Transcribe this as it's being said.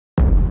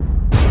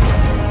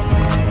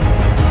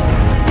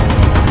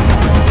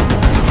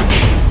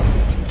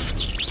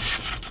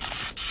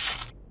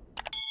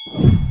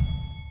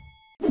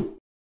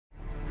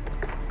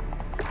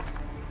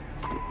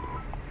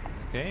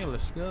Okay,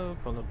 let's go.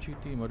 Call of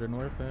Duty, Modern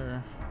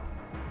Warfare.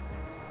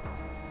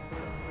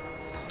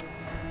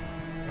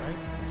 Right.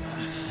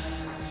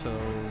 So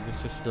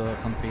this is the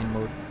campaign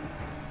mode.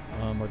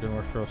 Modern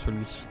Warfare was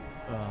released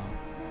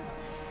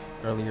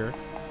earlier.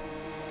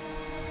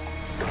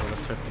 So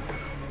let's try to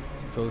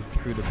go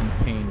through the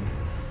campaign.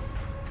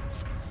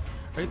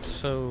 Right,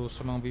 so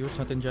sa mga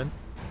viewers natin dyan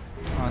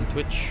on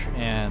Twitch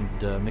and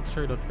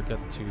Mixer, don't forget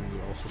to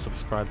also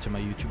subscribe to my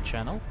YouTube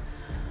channel.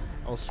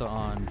 Also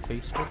on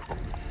Facebook.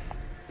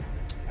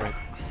 Right.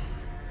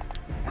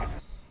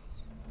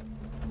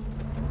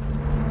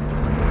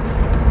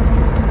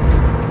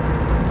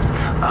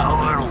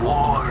 Our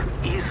war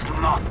is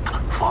not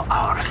for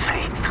our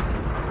fate.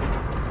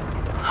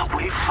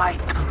 We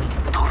fight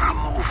to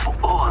remove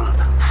all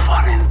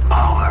foreign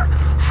power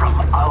from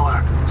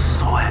our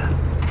soil.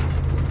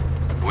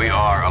 We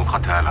are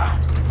Al-Qatala.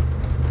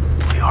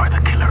 We are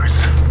the killers.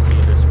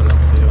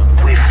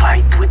 We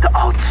fight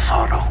without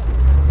sorrow.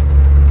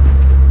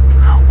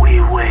 We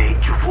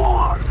wage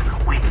war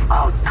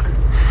without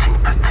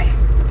sympathy.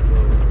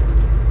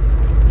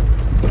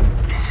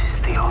 This is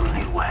the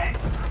only way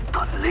to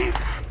live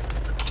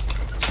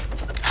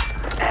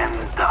and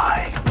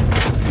die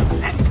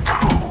a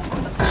true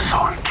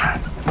soldier.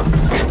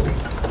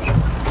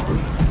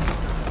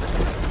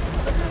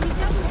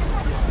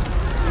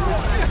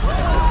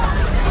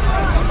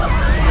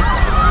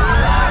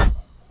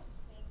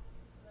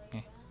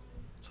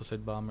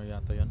 Suicide bomber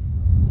yata yan.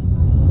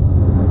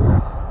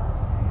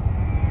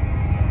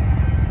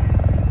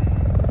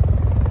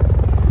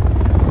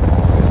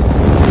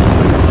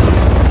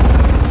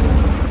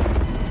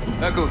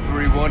 Echo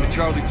 3-1 to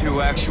Charlie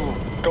 2 actual.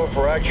 Go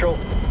for actual.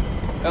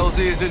 LZ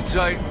is in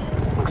sight.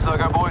 Looks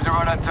like our boys are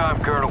right on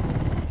time, Colonel.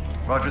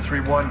 Roger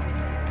 3-1.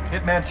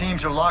 Hitman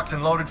teams are locked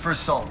and loaded for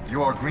assault.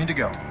 You are green to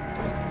go.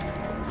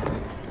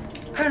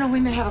 Colonel, we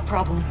may have a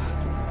problem.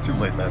 Too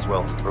late,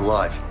 Laswell. We're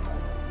live.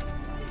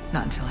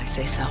 Not until I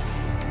say so.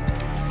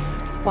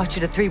 Watch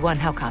it at 3-1,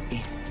 how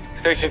copy?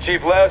 Station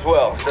Chief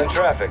Laswell, send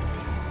traffic.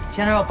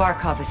 General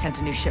Barkov has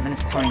sent a new shipment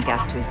of chlorine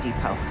gas to his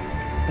depot.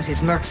 But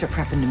his mercs are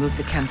prepping to move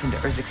the chems into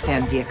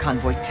Urzikstan via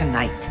convoy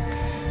tonight.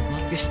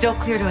 You're still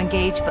clear to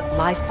engage, but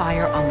live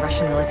fire on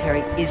Russian military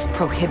is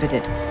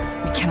prohibited.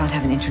 We cannot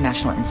have an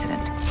international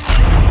incident.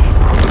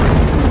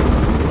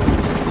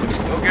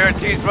 No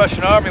guarantees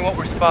Russian army won't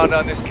respond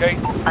on this case.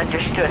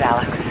 Understood,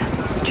 Alex.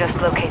 Just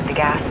locate the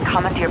gas,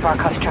 commandeer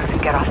Barkov's trucks, and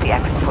get off the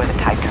X before the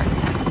tide turns.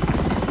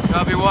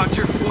 Copy,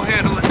 Watcher. We'll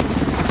handle it.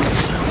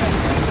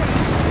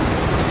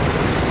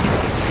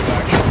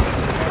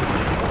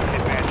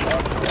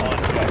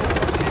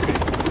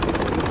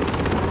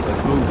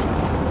 Let's move.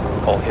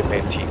 All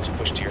Hitman teams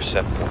push to your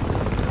set point.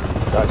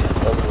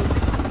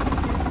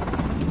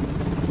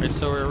 Right,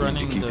 so we're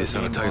running Keep this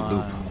on a tight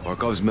loop.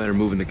 Barkov's men are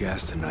moving the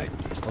gas tonight.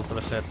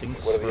 Ultra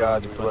settings. What are the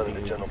odds we run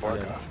into General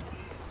 2080p? Barkov?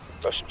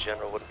 Russian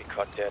general wouldn't be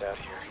caught dead out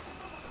here.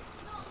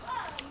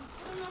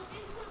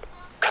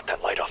 Cut that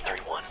light off,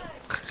 31.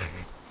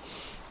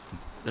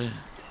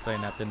 Try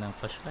natin ng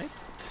flashlight.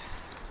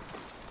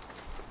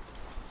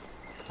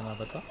 Tama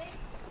ba to?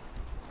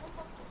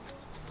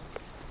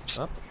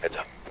 Up. Heads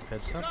up.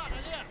 Heads up.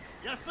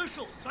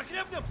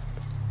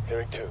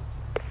 Hearing 2.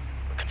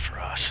 Looking for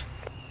us.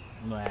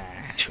 Nah.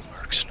 2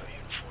 mercs, no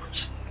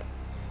uniforms.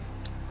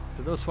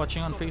 To those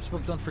watching on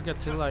Facebook, don't forget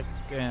to like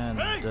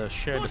and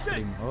share the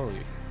stream.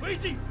 Holy. Run it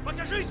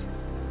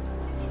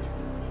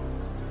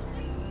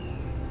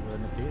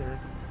here.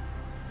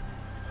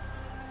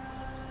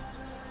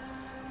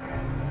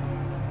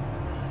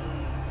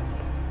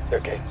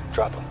 Okay,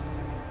 drop them.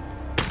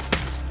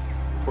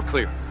 We're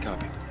clear.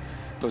 Copy.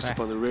 Post up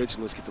on the ridge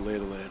and let's get the lay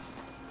of the land.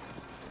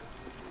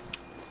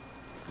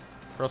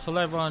 We're also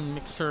live on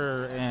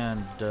Mixer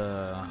and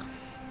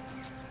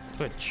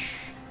Twitch.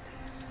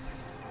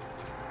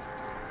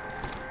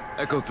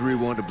 Echo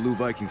 3-1 to Blue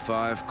Viking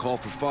 5. Call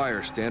for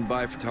fire. Stand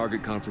by for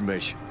target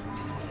confirmation.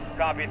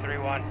 Copy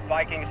 3-1.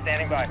 Viking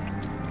standing by.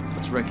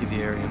 Let's recce the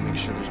area and make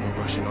sure there's no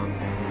Russian army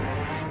down here.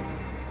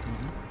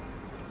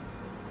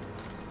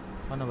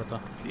 Ano ba to?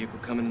 Vehicle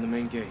coming in the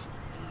main gate.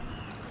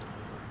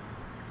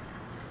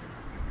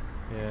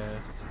 Yeah.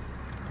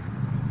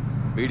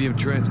 Medium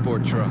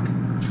transport truck.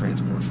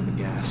 Transport for the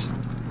gas.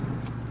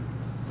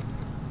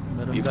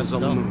 Meron Vehicles gas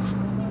on the daw. move.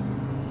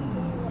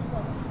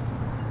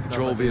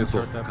 Patrol Dapat vehicle.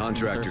 insert natin,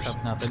 Contractors.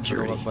 intercept natin,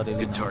 Security. pero wag bariling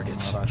Good ng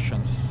targets. mga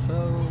Russians. So,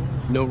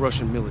 No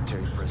Russian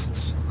military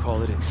presence.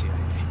 Call it in, CIA.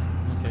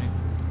 okay.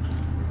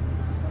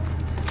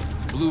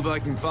 Blue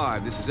Viking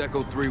 5, this is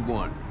Echo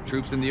 3-1.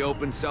 Troops in the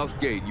open, south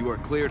gate. You are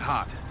cleared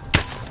hot.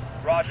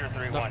 Roger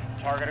 3-1.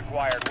 Target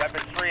acquired.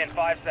 Weapons free in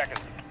 5 seconds.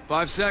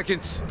 5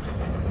 seconds.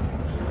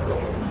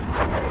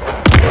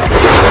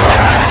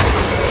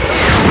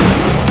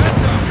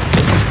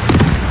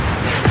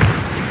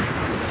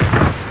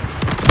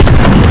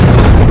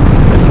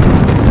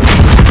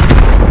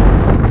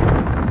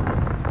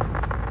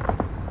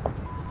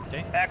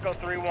 Echo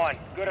 3-1.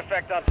 Good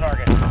effect on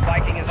target.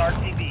 Viking is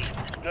RTB.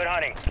 Good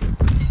hunting.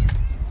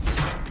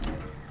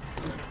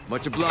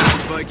 Much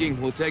obliged, Viking.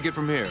 We'll take it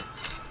from here.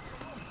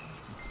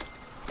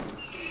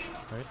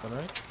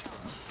 Alright.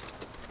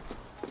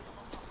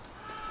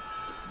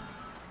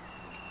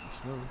 Let's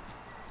go.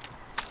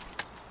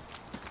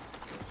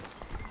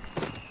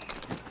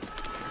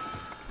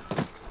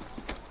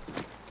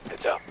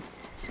 Heads up.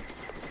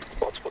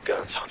 Multiple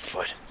guns on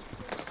foot.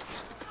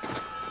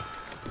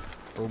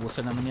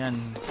 Ubusan naman yan.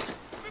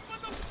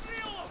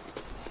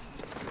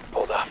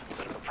 Hold up.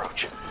 Let him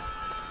approach.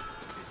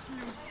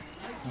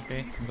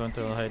 Okay, I'm going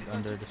to hide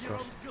under this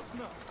rock.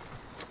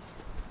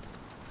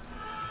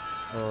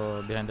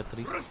 Or behind the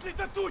tree.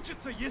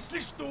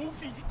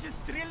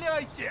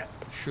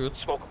 Shoot.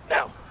 Smoke him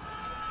now.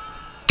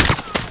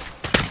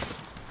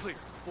 Clear.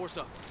 Force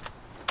up.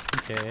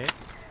 Okay.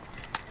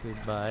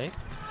 Goodbye.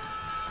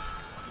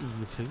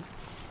 Easy.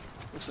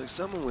 Looks like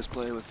someone was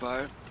playing with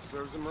fire.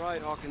 Serves them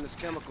right, hawking this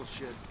chemical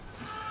shit.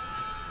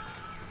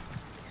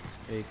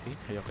 AK,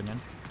 ayoko nyan.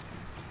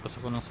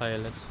 Gusto ko ng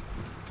silence.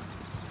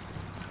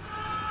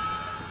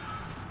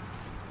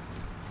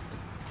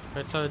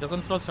 Right, so the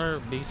controls are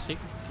basic.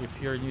 If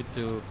you're new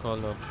to Call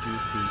of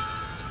Duty,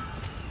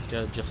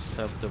 you'll just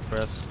have to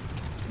press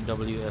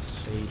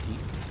WSAD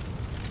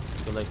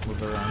to like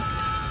move around.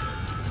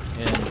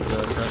 And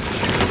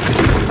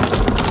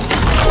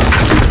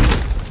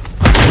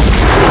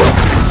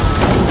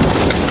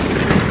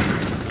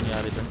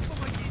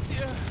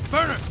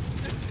Burner!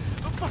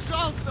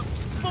 Пожалуйста,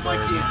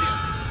 помогите!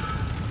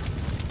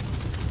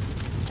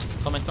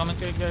 Comment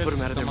kayo guys Put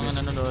 'em out of sa their mga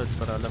misery. nanonood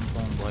para alam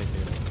kung buhay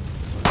kayo.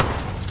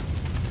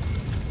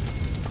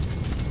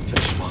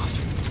 Finish him off.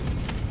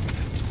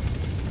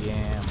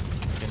 Damn.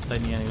 Kenta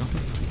niya yun.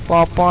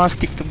 Papa,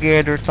 stick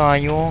together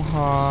tayo, So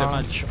ha?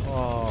 much.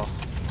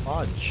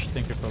 Hodge.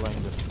 Thank you for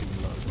liking the stream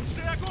log.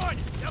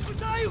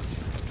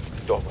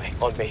 Doorway.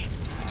 On me.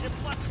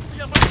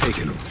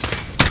 Taking him.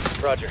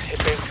 Roger.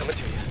 Hitman's coming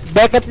to you.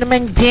 Back up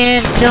naman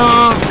dyan,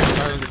 Chong!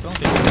 Charlie Kong,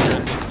 thank you for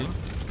the stream.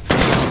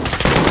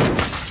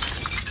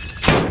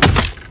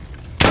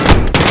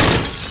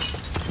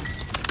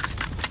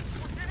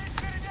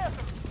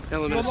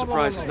 Element of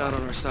surprise is not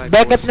on our side.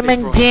 Back up boys. Stay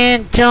naman frosty. dyan,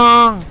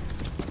 Chong!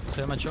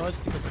 So much Hodge.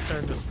 Thank you for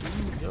sharing the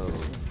stream. Yo.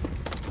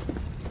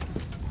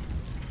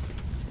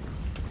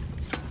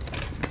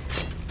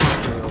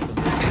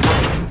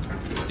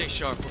 Stay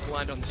sharp. We're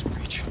blind on this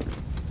breach.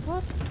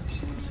 What?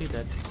 See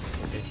that?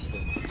 Okay.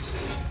 Good.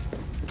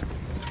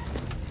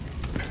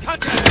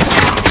 Contact!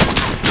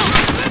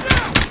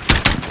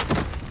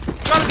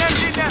 Got an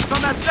MG nest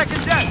on that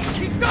second deck!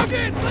 He's dug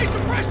in! Lay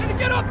some pressure to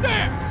get up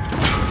there!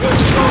 Good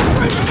strong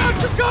frame,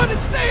 out your gun and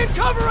stay in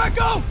cover,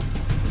 Echo!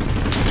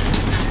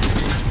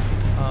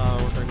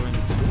 What are going to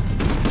do?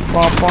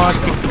 Papa,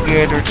 stick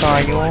together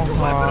tayo, Weapon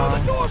on the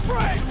ha? door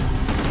frame!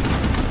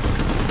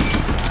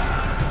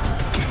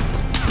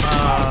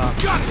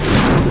 Got it!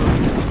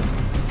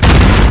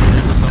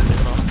 There's something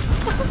wrong.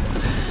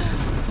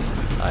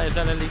 Ay,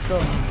 sa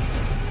lalikong.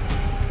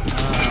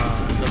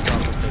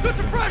 Good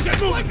suppression!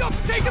 Flank up!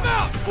 Take him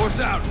out! Force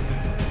out.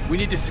 We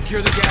need to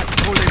secure the gas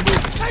before they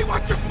move. Hey,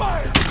 watch your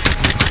fire!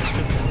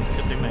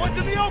 Shifting One's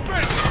in the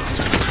open!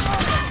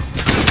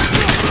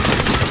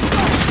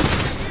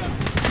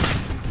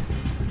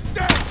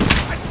 Stand!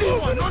 I see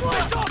one!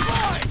 Northwest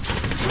offline!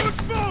 You're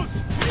exposed!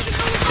 We need to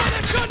notify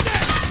that gun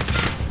net!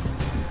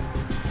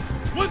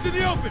 One's in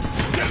the open!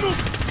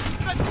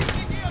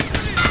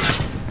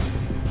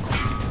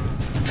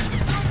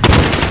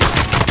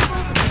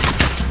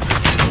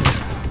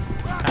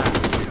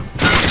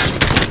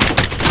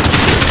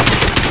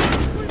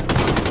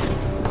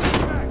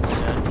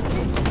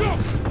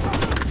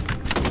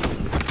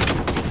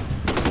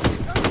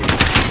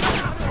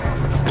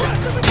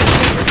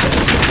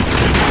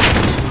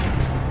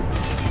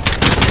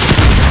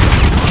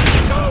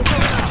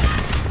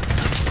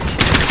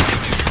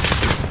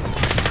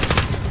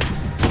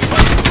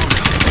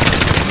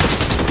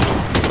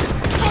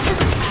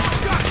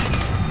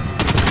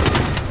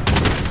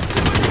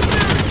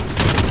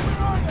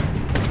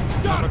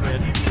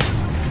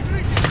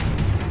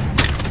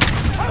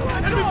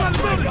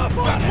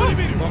 Get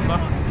moving! Bomba.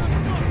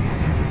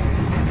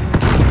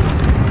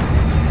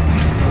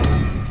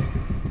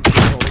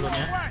 Ulo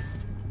niya.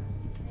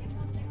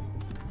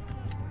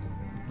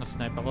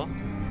 Na-snipe ako.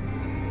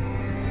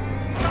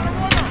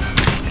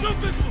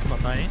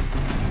 Patay.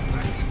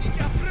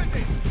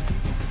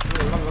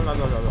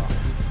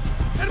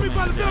 Enemy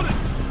by the building!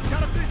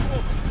 Got a visual!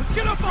 Let's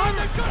get up behind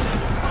that gun!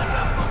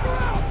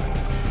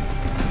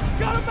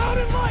 Got him out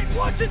in light!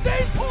 Watch the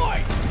day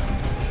point!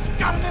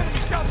 Got an enemy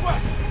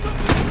southwest!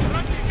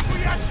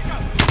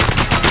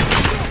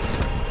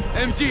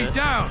 MG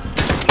down.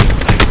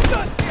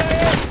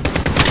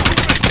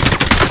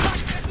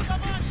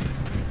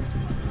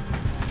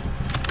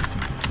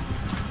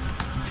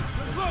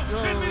 Look,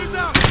 10 meters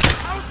out!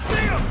 I don't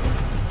see him!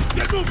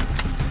 Get moving!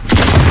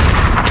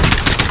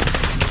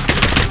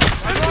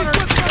 Enemy's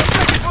just got a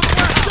second on the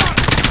last shot!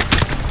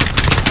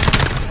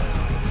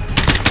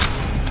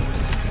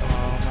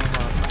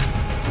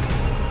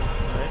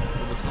 Alright,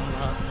 ubos ng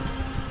lahat.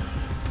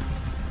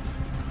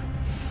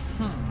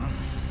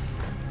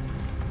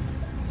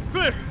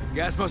 Clear!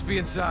 Gas must be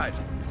inside.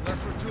 Unless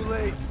we're too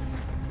late.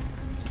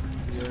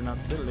 You're not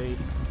delayed.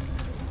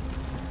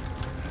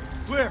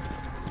 Clear!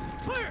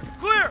 Clear!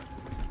 Clear!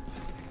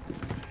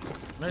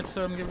 Right,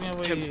 so I'm giving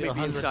away Tim's maybe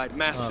 100 inside.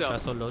 Masks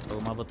up. peso load. So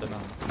umabot na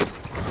ng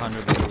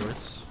 100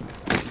 viewers.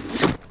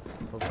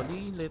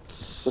 Hopefully, let's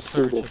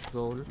search this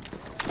goal.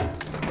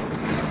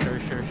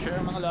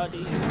 Share mga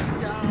lodi.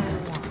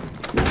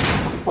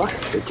 What?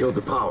 They killed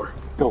the power.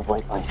 No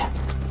white light.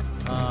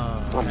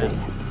 Man.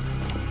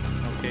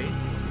 Okay.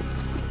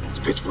 It's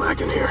pitch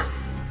black in here.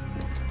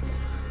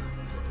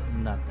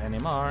 Not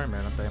anymore.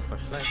 Meron tayong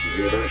flashlight.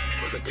 You hear that?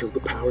 Whoever killed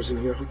the powers in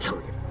here, I'm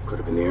telling you. Could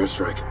have been the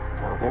airstrike.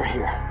 Now they're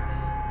here.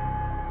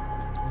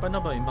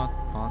 Paano ba yung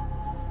on?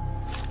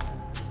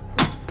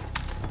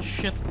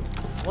 Shit!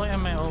 Why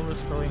am I always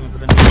throwing a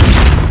grenade?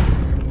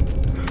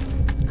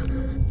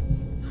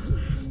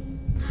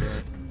 Okay.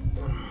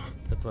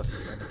 That was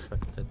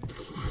unexpected.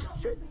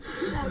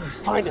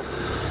 Find him.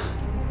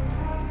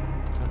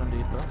 Meron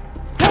dito?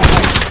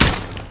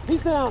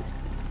 He's down.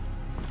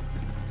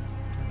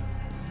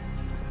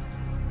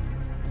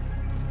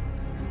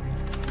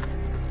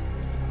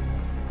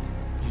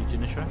 GG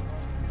na siya.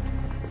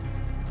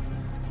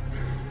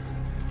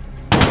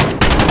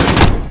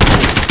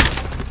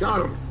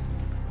 Got him.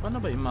 Paano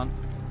ba yung mount?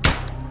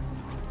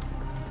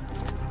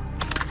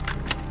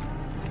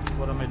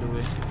 What am I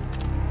doing?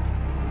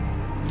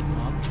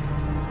 Mount?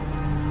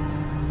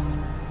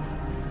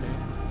 Okay.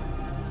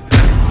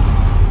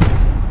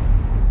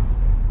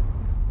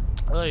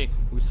 Ay,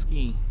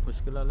 whiskey.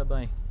 Whiskey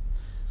lalabay.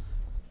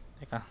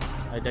 Teka,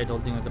 I died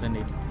holding a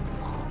grenade.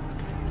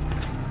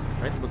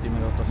 Right, buti may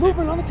auto-save.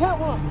 Moving on the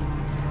catwalk.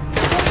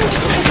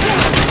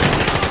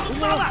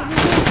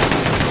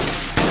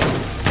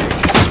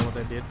 What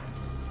I did.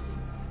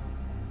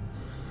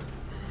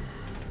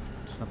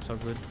 It's not so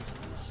good.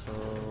 So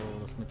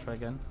let me try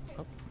again.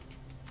 Oh.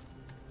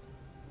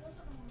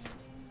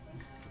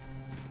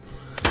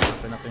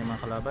 Open natin yung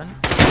mga kalaban.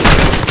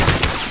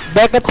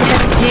 Bagat ko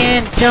lang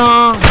dyan,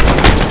 Chong!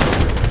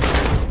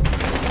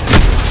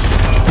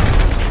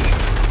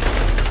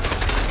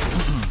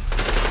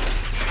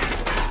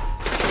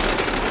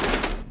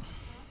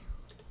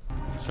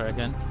 Try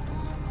again.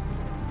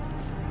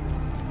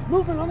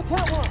 Moving on the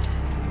catwalk.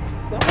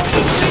 Okay.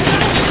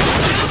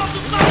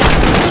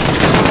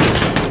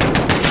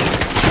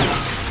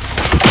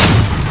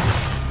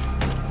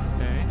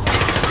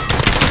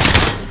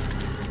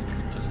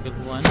 Just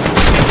killed one.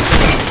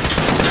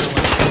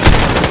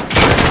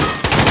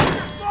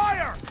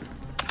 Fire!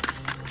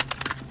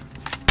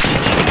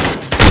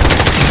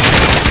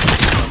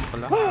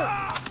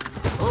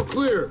 All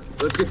clear.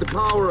 Let's get the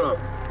power up.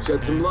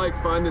 Shed some light,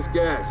 find this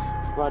gas.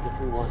 Roger,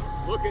 3-1.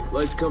 Looking.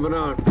 Lights coming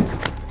on.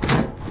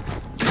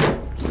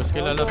 Mas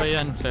kilala ba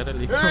yan?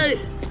 Seriously.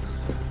 Hey!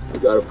 We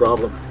got a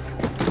problem.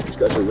 These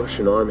guys are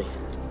Russian army.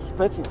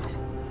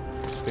 Spetsnaz.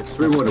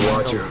 3-1 to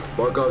Watcher.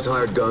 Barkov's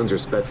hired guns or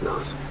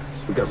Spetsnaz.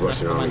 We got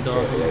Russian army.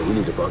 Yeah, we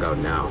need to bug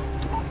out now.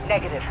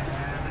 Negative.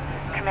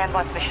 Command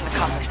wants mission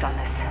accomplished on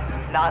this.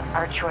 Not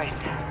our choice.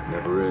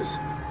 Never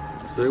is.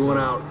 3-1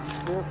 out.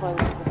 Verify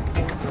this with the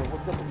camera. We'll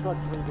set the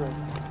trucks for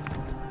egress.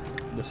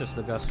 This is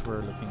the gas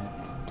we're looking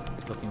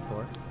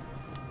for.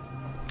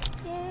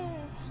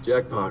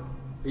 Jackpot.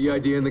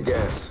 PID in the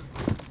gas.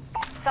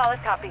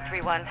 Solid copy,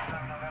 3-1.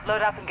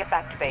 Load up and get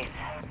back to base.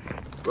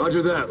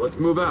 Roger that. Let's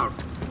move out.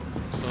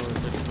 So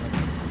just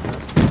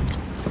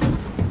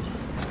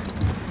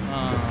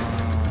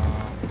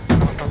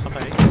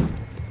masasakay.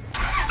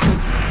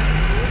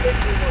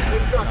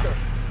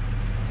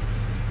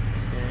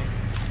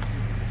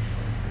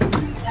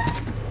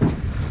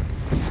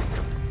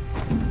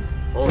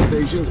 All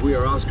stations, we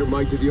are Oscar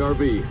Mike to the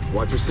RV.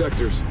 Watch your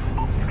sectors.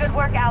 Good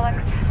work, Alex.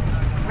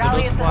 For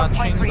Rally those at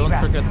watching, 0.3 don't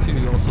rest. forget to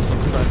also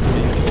subscribe to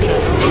me.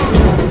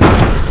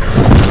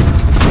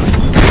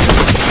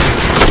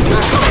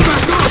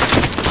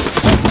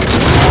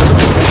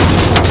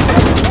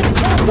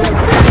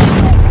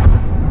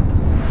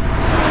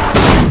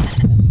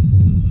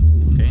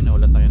 Okay,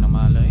 nawala tayo ng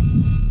malay.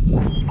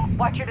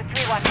 Watcher to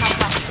 3-1,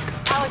 contact.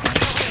 Alex, you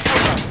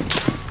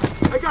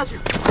I got you.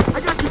 I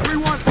got you,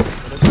 3-1.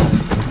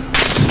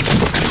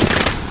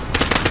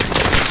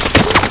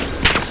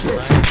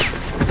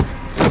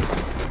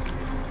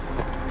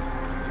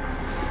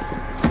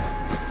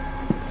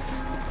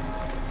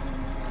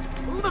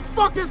 Who the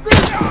fuck is this?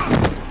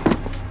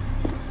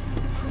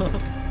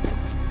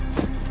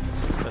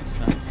 That's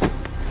nice.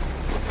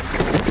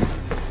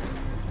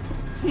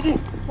 CD,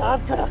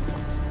 answer.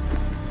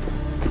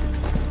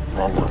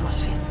 Mando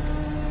Rossi.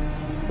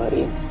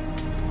 Marines.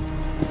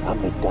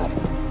 Amitab.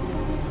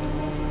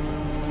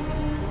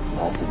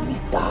 Lazim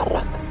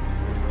Tarak.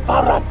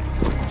 Farad.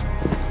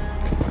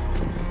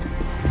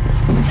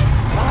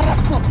 Tarak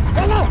ko.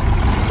 Dala!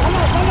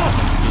 Dala! Dala!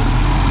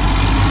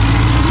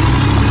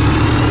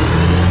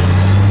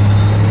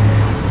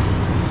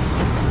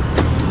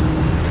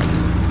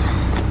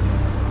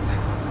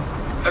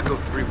 Echo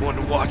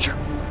 3-1 to Watcher.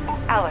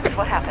 Alex,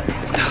 what happened?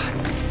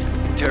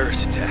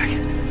 Terrorist attack.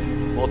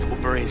 Multiple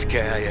Marines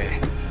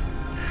KIA.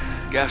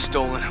 Gas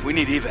stolen. We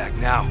need evac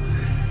now.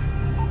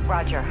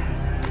 Roger.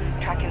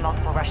 Tracking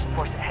multiple Russian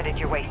forces headed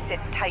your way. Sit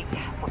tight.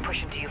 We're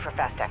pushing to you for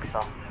fast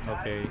exfil.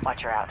 Okay.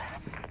 Watch her out.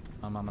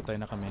 Mamatay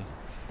na kami.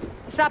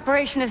 This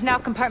operation is now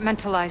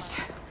compartmentalized.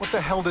 What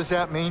the hell does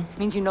that mean?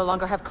 Means you no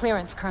longer have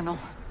clearance, Colonel.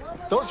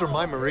 Those are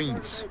my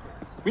Marines.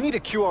 We need a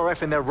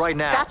QRF in there right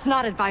now. That's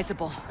not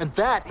advisable. And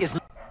that is...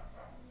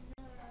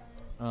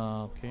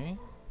 Okay.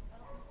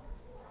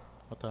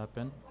 What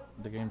happened?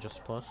 The game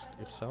just paused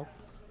itself.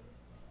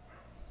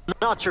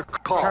 not your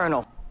call.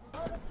 Colonel.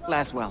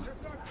 Laswell.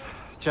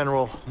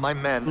 General, my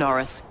men...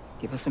 Norris,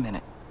 give us a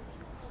minute.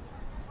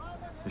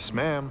 Yes,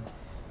 ma'am.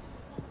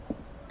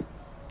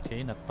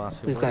 Okay, not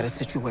possible. We've got a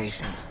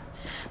situation.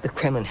 The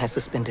Kremlin has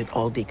suspended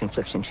all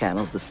deconfliction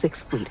channels. The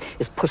Sixth Fleet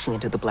is pushing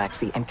into the Black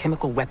Sea, and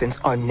chemical weapons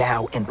are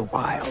now in the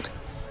wild.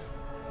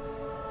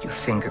 Your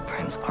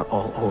fingerprints are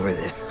all over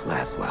this,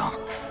 Laswell.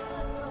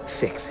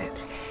 Fix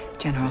it.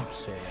 General,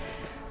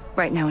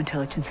 right now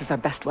intelligence is our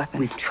best weapon.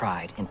 We've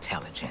tried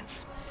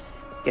intelligence.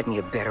 Get me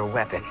a better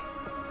weapon.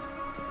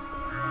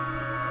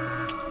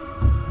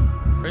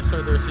 Right,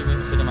 so the receiving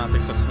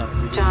cinematics is not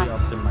really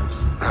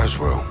optimized.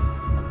 Laswell.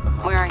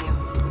 Where are you?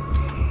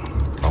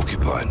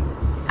 Occupied.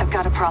 I've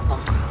got a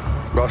problem.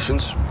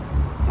 Russians?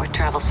 Where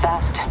travel's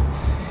fast.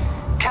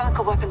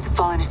 Chemical weapons have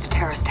fallen into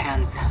terrorist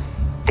hands.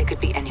 They could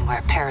be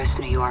anywhere. Paris,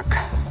 New York.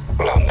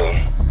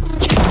 London.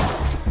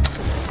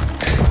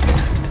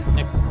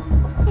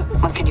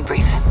 When can you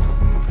brief?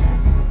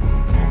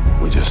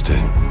 We just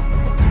did.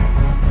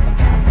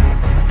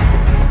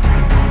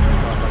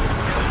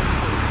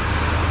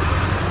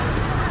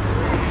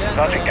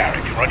 Sergeant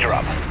Garrick, roger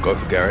up. Go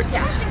for Garrick.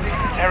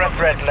 Terror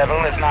threat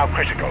level is now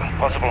critical.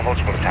 Possible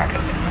multiple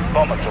attackers.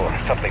 Bombers or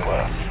something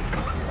worse.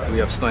 Do we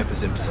have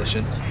snipers in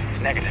position?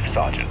 Negative,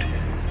 Sergeant.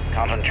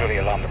 Can't unduly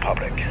alarm the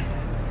public.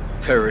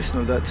 Terrorists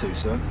know that too,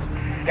 sir.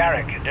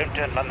 Garrick, don't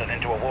turn London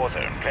into a war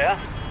zone, clear?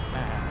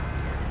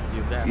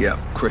 You bet. Yeah,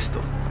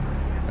 Crystal.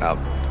 Out.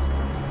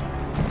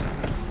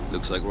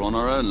 Looks like we're on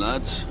our own,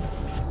 lads.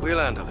 We'll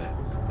handle it.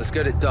 Let's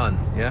get it done,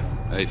 yeah?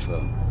 Hey,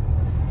 firm.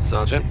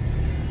 Sergeant?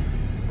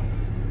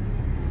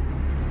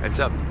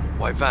 Heads up.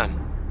 White van.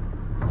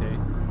 Okay.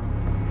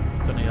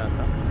 Ito na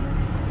yata.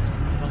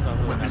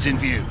 Weapons in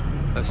view.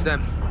 That's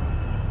them.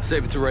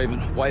 Saber to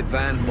Raven. White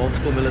van,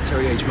 multiple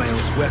military-age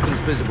males. Weapons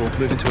visible.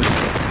 Moving to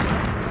intercept.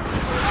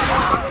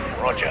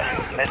 Roger.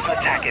 Unless an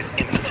attack is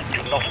imminent, do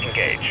not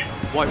engage.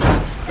 White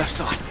van. Left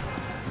side.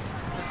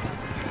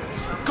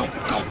 Go,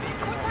 go!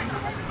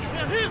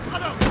 They're here,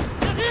 brother!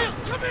 They're here!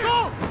 Come here!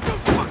 Go!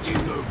 Don't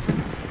fucking move!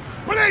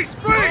 Police,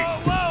 freeze!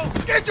 Whoa,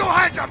 whoa! Get your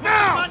hands up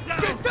now!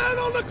 Get down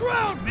on the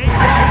ground! I'm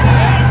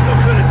not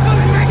gonna tell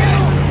you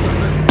again!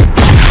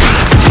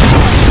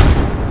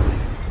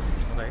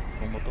 Okay,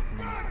 pumutok ng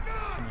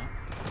kanya.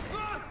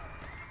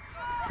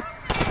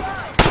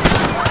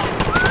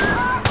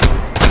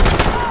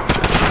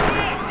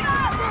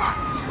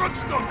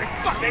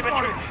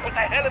 What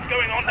the hell is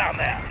going on down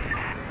there?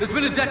 There's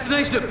been a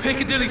detonation at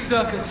Piccadilly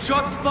Circus.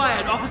 Shots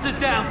fired, officers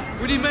down.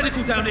 We need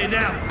medical down here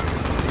now.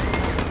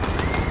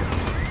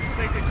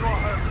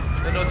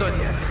 They're not done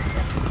yet.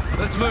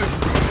 Let's move.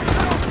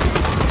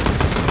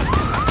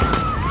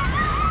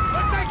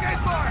 Let's take aim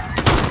fire!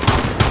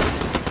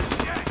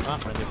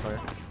 Friendly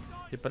fire.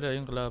 Di pala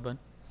yung kalaban.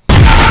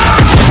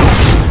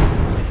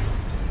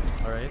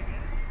 Alright.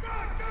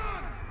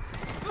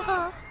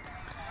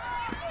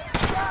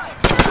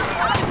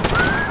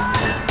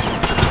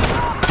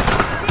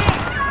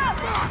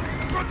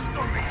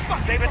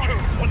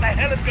 What the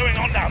hell is going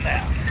on down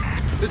there?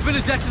 There's been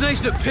a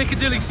detonation at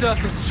Piccadilly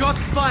Circus.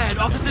 Shots fired,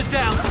 officers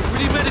down. We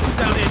need medical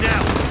down here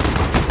now.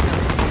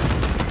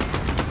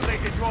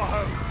 Take it to our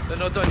home. They're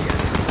not done yet.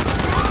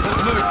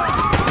 Let's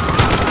move.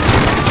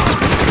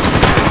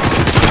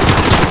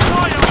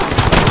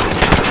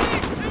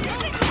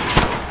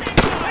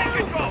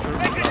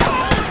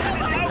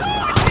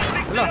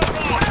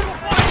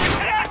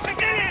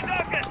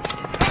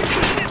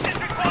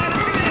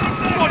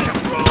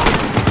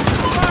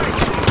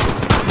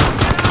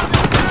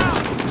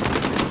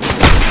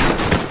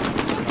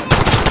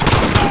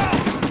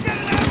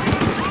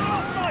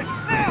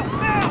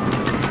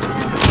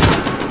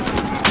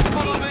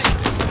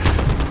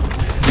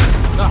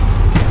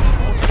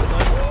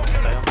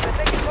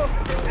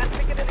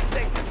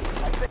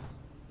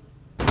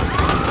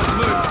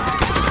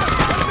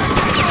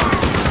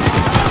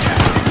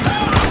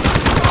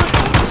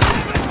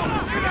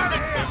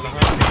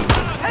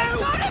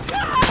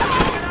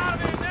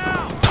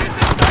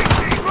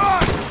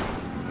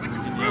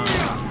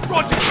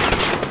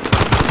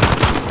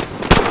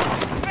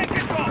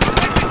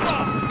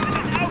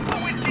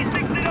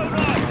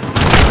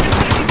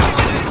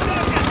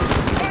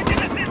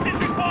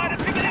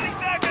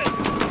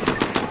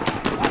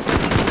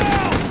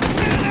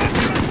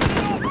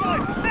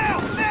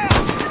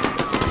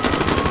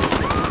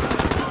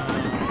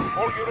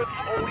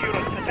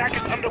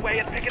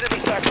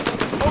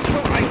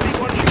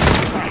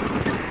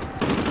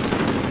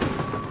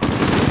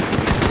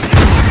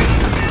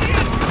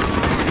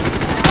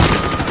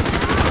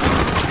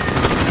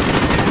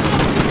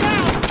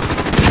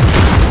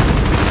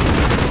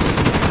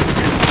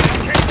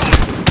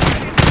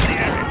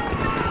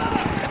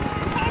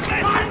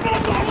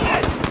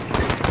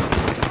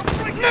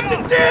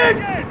 have to dig!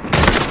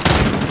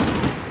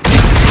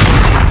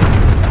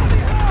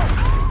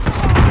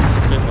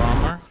 This is a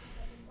bomber.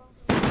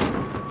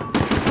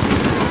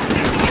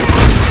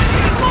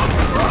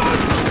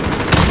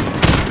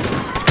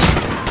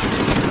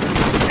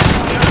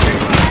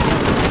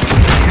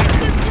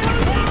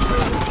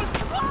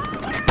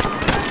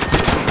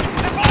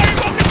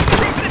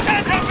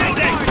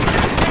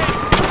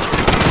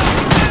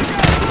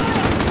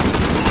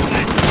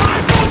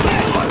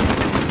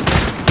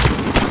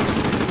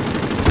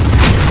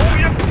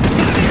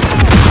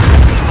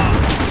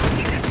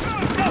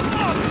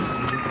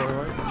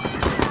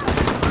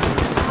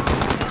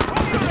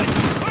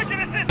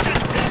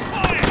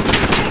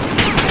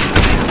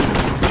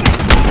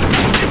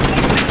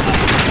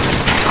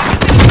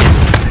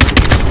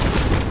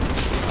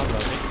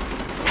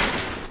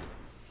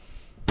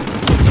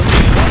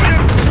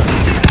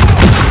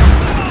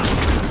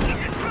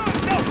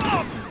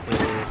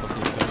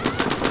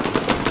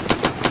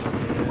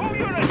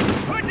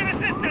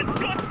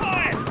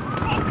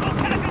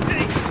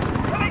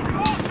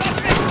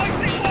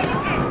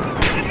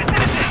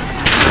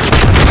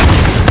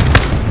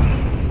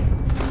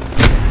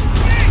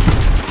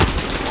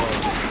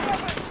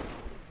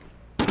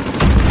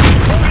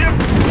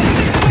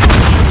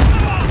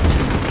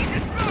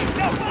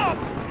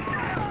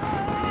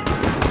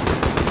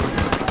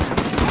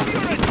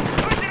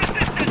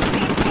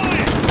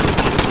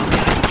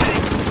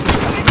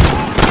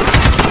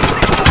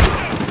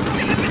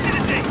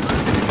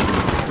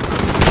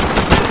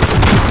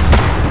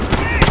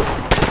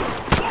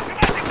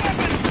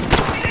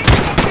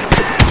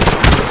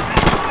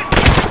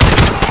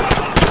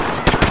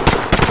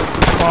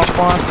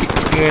 Stick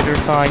together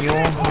tayo.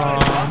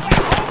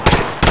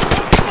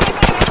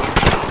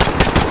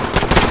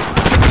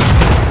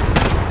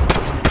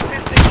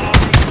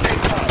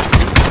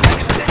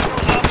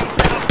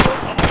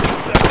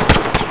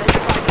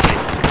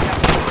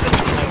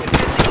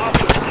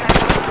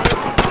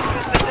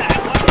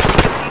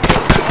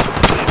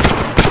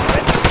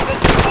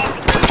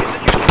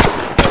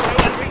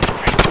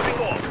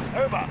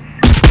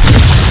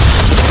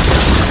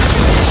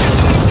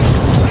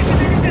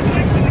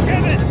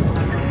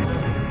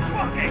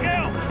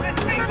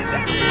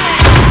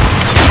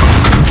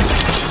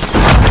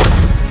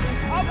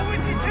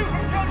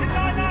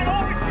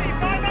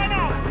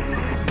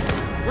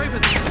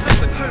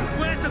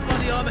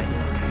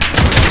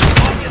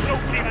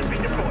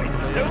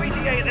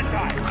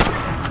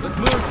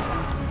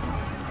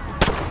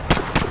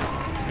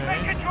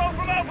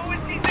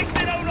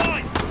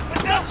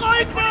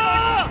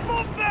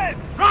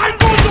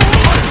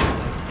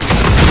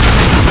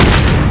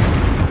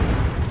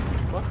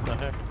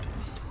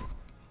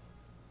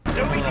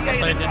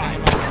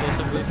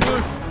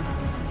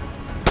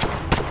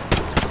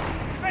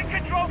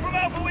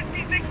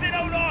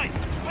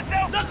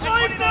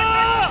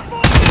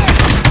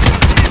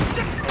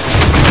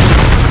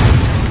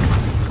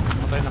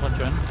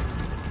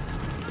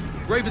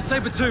 Raven,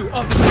 Saber 2,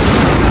 officers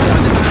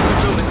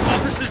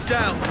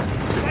down! They're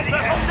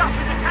hooked up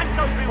in the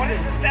Tanto building! What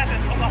is the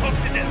 7 on the hook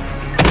to this?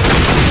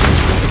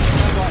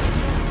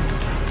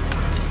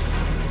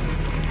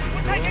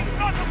 We're taking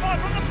structure fire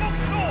from the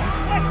bookstore,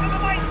 west of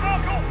the main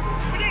circle!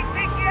 We need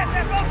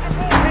PCSF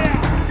support here!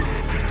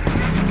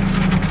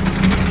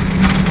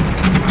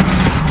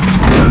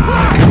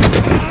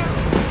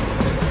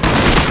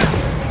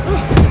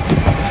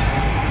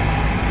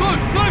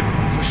 Look!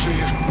 I see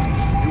you.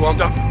 You armed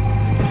up?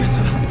 Yes,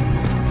 sir.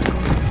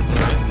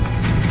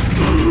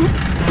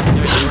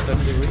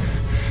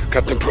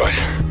 Captain Price.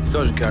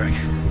 Sergeant Carrick.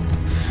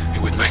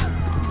 You with me?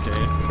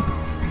 Okay.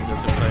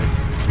 That's a Price.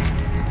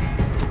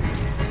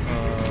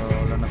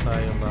 Wala na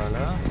tayong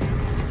bala.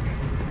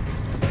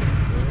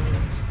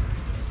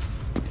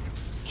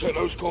 Check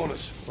those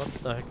corners. What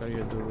the heck are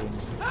you doing?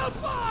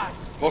 Help us!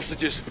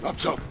 Hostages, up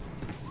top.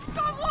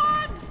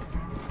 Someone!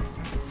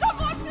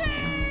 Someone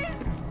please!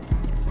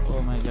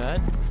 Oh my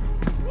god.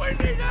 We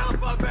need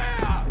help up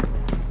here!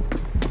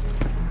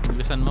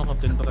 Bilisan mo,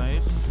 Captain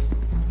Price.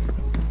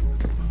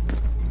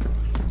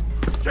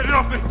 Get it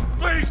off me!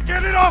 Please,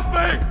 get it off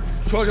me!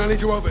 Sergeant, I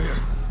need you over here.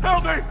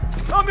 Help me!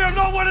 Help me, I'm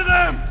not one of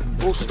them!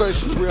 All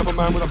stations, we have a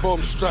man with a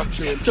bomb strapped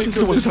to him. Keep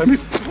doing this. Look open!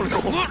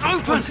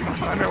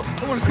 I know.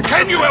 I want to see.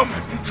 Can you help me?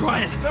 I'm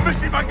trying. They're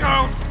missing my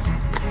girls!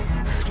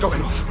 It's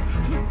going off.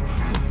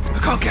 I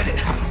can't get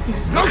it.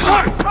 No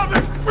time! Help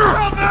me!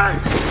 Help me!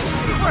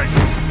 Wait!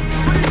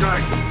 What are you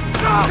doing?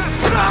 No!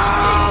 No!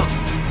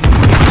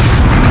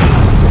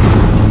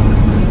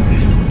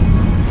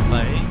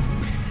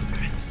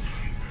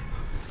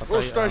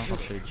 All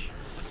stations.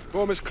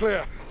 Bomb is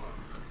clear.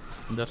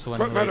 That's one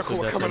Quick way medical,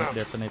 to we're coming out.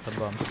 detonate the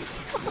bomb.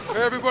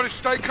 Everybody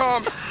stay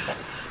calm.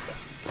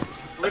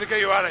 We're gonna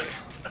get you out of here.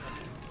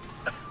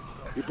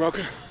 You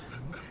broken?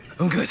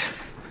 I'm good.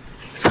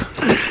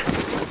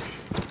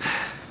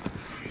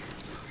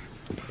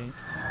 Okay.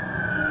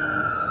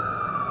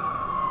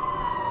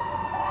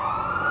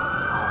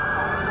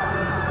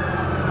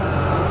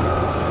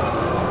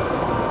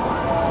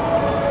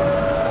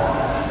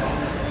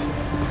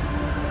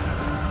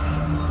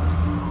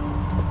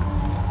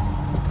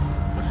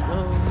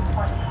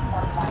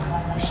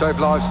 saved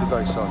lives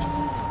today, Sergeant.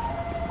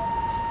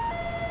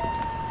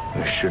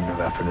 It shouldn't have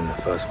happened in the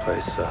first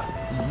place, sir.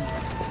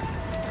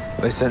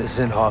 They sent us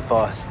in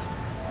half-assed.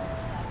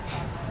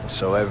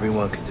 So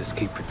everyone can just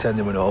keep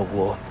pretending we're not at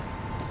war.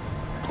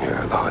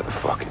 Yeah, like the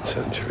fucking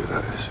century,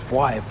 that is.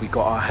 Why have we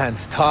got our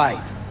hands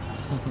tied?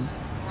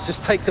 Let's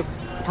just take the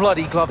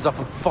bloody gloves off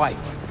and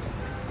fight.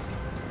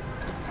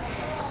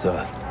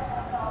 Sir.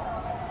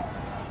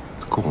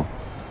 Go on.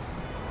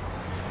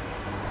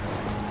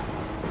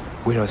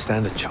 We don't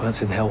stand a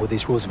chance in hell with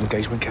these rules of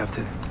engagement,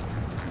 Captain.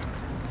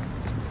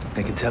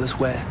 They can tell us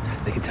where,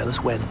 they can tell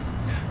us when.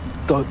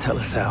 Don't tell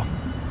us how.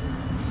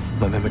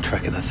 I remember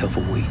tracking that cell for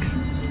weeks.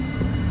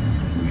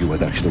 You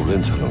had actual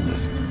intel on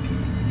this?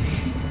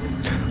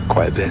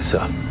 Quite a bit,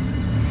 sir.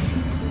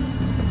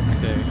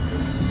 Okay.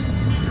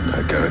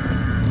 Okay, Garrett.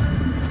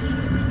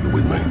 You're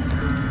with me.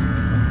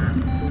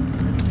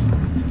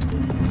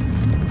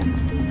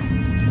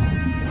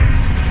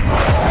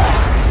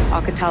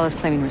 Alcatala's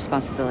claiming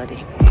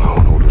responsibility.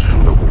 Oh, orders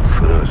from the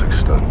wolf in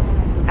Urzikstan.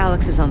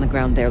 Alex is on the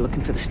ground there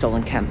looking for the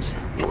stolen chems.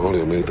 Well,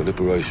 he'll need the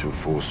Liberation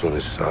Force on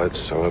his side,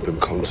 so have him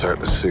contact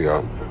the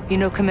CR. You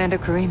know Commander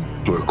Karim?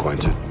 We're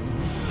acquainted.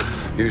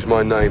 Use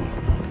my name,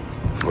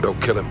 or they'll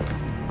kill him.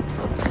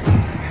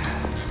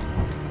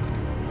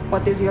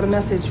 What is your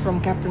message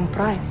from Captain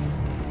Price?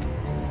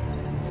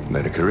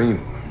 Commander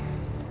Karim.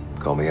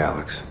 Call me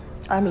Alex.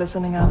 I'm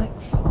listening,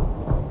 Alex.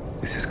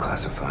 This is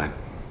classified.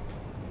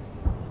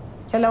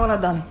 Hello,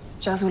 Dami.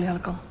 Jazuli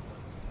halkom.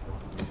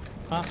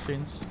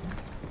 Assassins.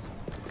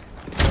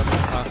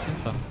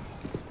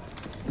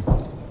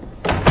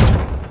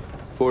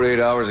 48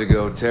 hours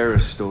ago,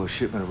 terrorists stole a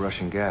shipment of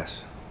Russian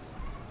gas.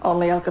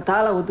 Only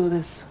Alcatala would do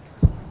this.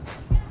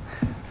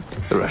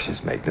 The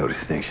Russians make no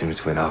distinction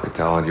between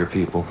Alcatala and your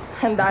people.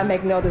 And I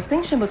make no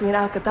distinction between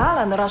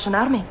Alcatala and the Russian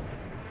army.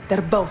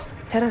 They're both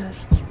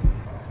terrorists.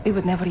 We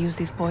would never use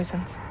these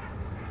poisons.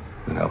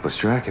 Then help us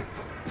track it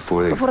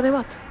before they... Before they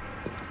what?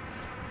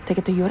 Take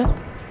it to Europe?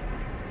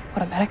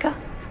 Or America?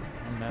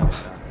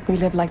 We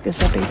live like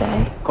this every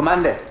day.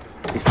 Commander,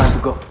 it's time to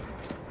go.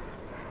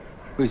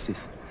 Who is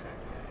this?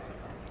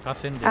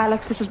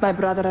 Alex, this is my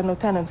brother and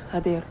Lieutenant,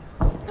 Hadir.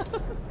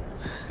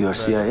 You are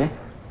CIA?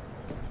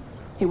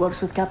 He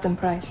works with Captain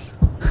Price.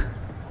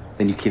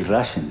 Then you kill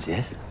Russians,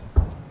 yes?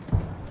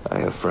 I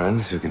have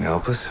friends who can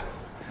help us.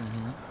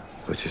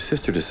 But your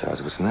sister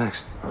decides what's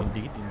next.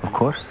 Indeed. Of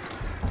course.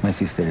 My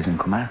sister is in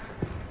command.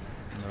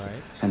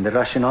 Right. And the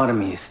Russian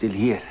army is still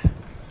here.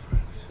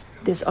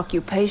 This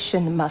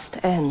occupation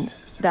must end.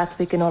 That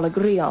we can all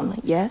agree on,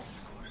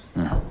 yes?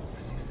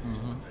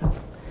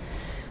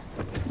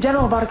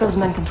 General Barkov's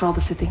men control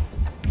the city.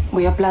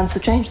 We have plans to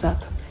change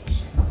that.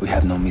 We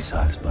have no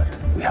missiles, but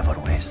we have our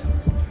ways.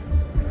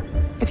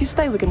 If you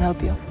stay, we can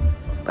help you.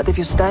 But if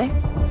you stay,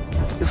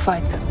 you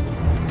fight.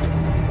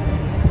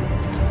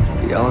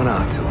 Yelling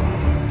out to him.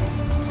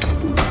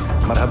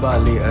 Marhaba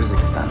Ali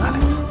Urzikstan,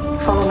 Alex.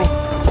 Follow me.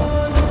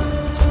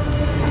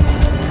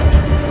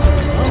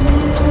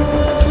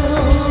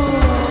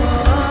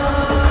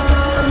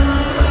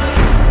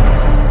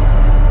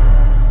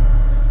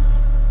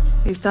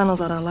 These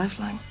tunnels are our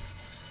lifeline.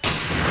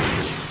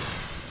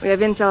 We have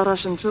intel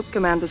Russian troop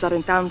commanders are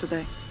in town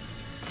today.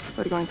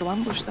 We're going to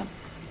ambush them.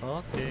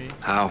 Okay.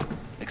 How?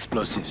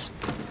 Explosives.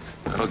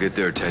 That'll get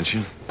their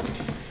attention.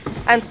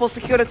 And pull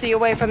security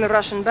away from the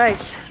Russian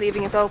base,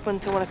 leaving it open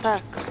to an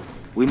attack.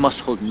 We must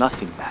hold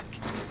nothing back.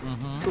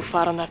 Too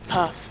far on that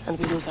path, and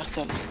we lose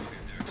ourselves.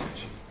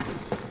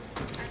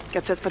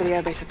 Get set for the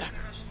airbase attack.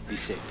 Be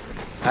safe.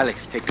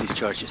 Alex, take these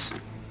charges.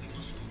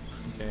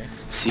 Okay.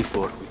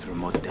 C4 with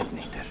remote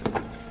detonator.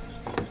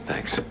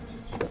 Thanks.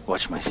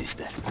 Watch my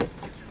sister.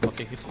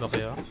 Makikis na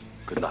kayo.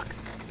 Good luck.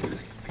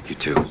 You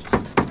too.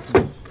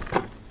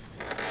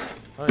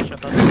 Oh,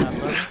 shut up na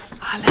to.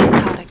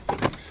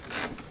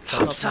 Shut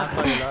up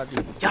na to, Ladi.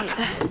 Yalla.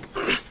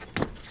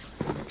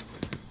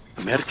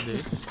 American.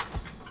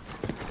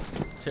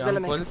 Si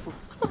Uncle.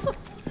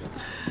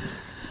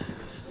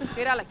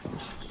 Here, Alex.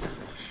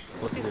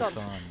 Put this on.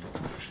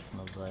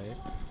 Alright.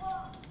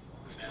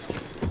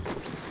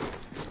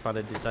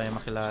 Para di tayo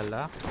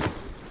makilala.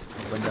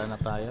 Magbanda na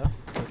tayo.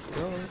 Let's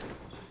go.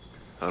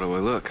 How do I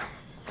look?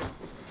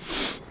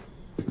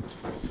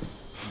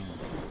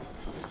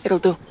 It'll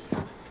do.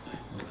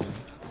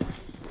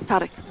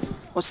 Tarek,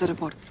 what's the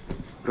report?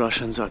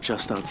 Russians are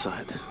just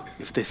outside.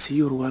 If they see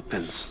your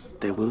weapons,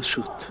 they will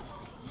shoot.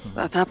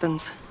 That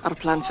happens. Our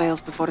plan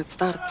fails before it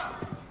starts.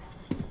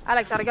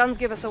 Alex, our guns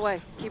give us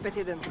away. Keep it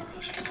hidden.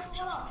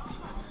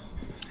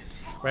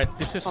 Right,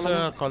 this is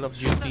Call of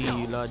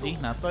Duty Lodi.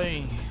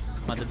 Natoy,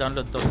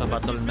 madadownload to sa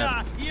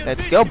Battle.net.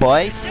 Let's go,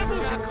 boys!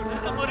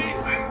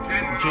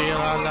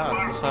 Jayala at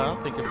Busa,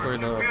 thank you for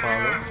the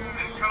follow.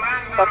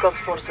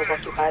 Barkov's forces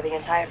occupy the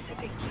entire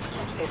city.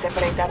 They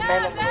separate our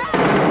men and the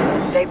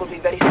women. They will be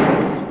very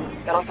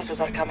soon. Their officers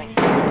are coming.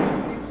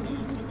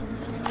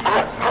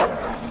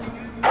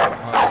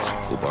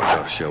 Will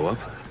Barkov show up?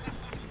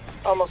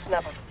 Almost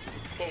never.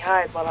 He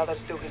hides while others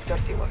do his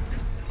dirty work.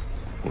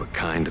 What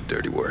kind of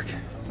dirty work?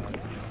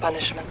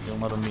 Punishment. Yung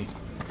marumi.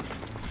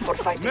 for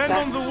fighting Men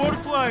back. on the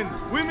work line!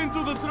 Women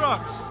to the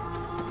trucks!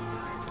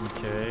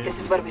 Okay. This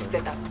is where we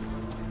split up.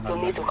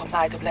 You'll need to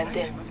comply to blend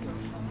in.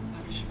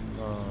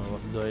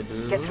 What do I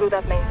do? Get through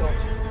that main door.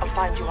 I'll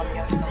find you on the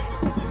other side.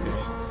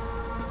 Okay.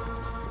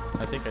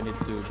 I think I need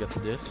to get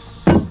this.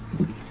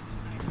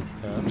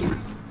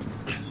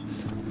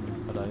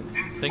 Alright.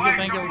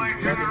 Thank you,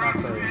 Blood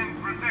enough for it.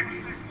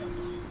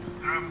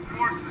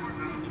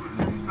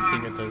 I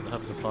think I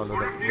have to follow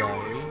that guy.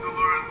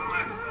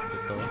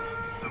 Ito.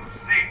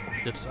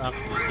 Let's act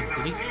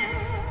discreetly.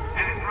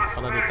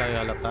 Para di tayo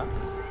halata.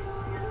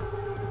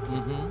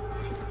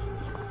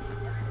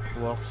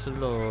 Walk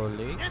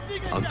slowly.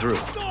 I'm through.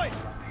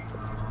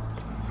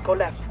 Go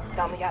left,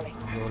 down the alley.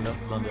 Go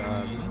left down the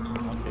alley.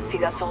 Okay. See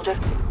that soldier?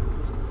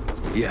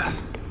 Yeah.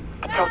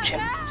 Approach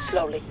him,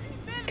 slowly.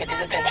 Get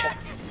his attention.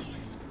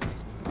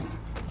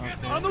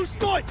 А ну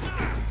стой!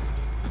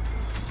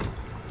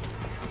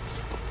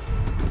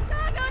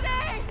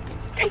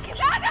 Take him.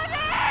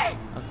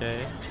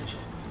 Okay.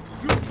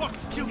 You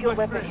fucks killed Your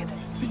my weapon friend.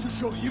 hidden. Did you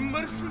show him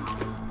mercy?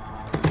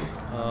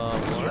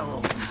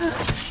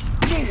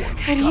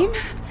 كريم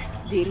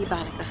ديري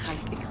بالك أخاك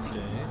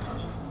Okay.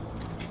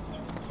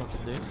 What's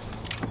this?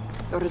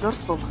 You're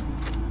resourceful.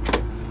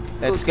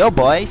 Let's go,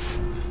 boys.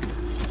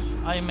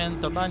 I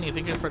meant Tabani.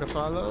 Thank you for the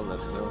follow.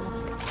 Let's go.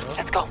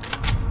 Let's go.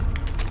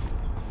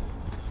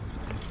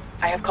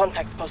 I have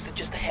contacts posted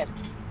just ahead.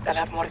 They'll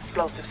have more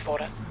explosives for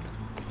us.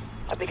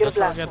 A bigger Don't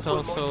blast forget to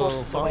will pull more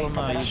also forces away follow from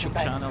my the Russian YouTube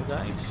bank. channel,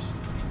 guys.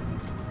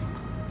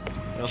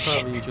 I also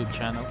have a YouTube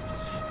channel.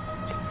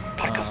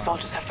 Barkov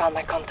soldiers have found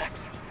my contacts.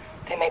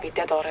 They may be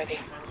dead already.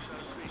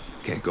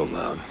 Can't go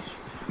loud.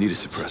 Need a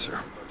suppressor.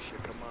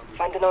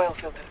 Find an oil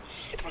filter.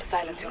 It will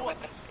silence your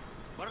weapon.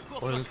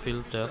 Oil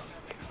filter.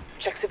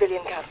 Check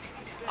civilian cars.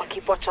 I'll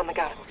keep watch on the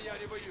guard.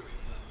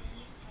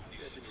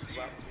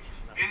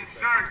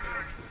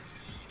 Insurgents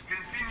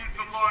continue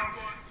to launch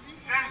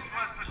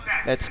senseless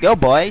attacks. Let's go,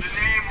 boys.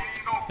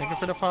 Thank you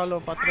for the follow,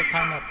 Patrick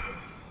Hanap.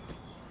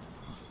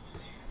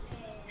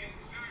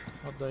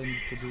 What do I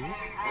need to do?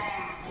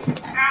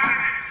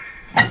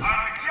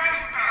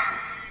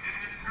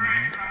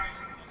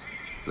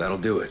 That'll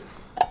do it.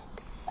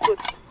 Good.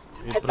 Head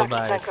back to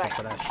Improvise tank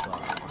right. suppression.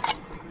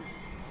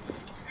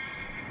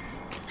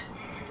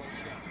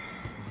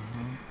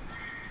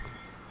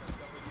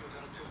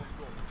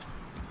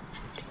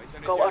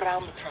 Go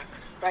around the truck.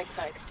 Right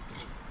side.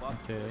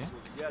 Okay.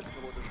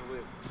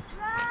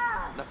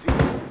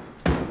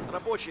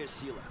 Рабочая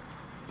сила.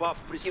 Баб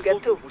You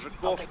get two. прислугу, I'll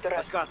мужиков take the на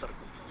rest. каторгу.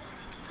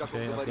 Как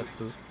Okay, он I'll говорит, get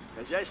two. в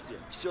хозяйстве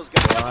все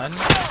сгорело. 1,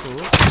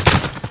 2.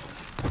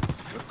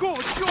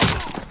 Какого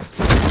черта?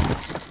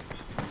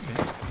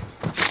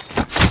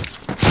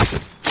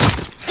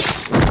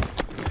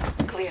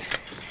 Clear.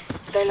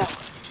 Stay low.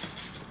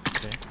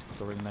 Okay,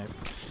 throwing knife.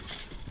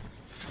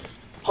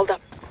 Hold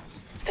up.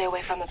 Stay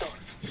away from the door.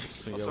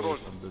 Stay away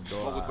from the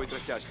door.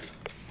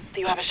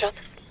 Do you have a shot?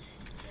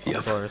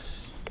 Of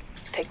course.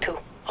 Take two.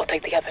 I'll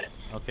take the other.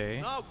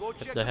 Okay.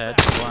 Hit the head.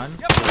 1.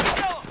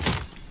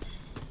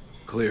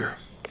 Clear.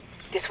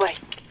 This way.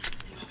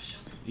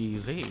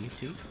 Easy,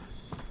 easy.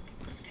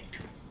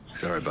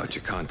 Sorry about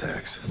your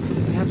contacts.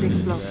 We have the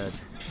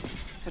explosives.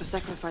 Her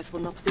sacrifice will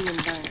not be in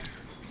vain.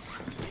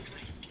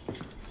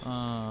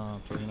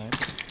 Throwing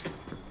knife.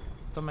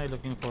 What am I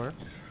looking for?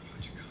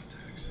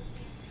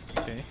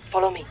 Okay.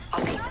 Follow me.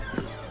 I'll lead.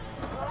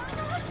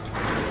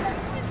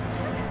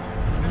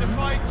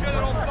 Defy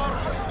General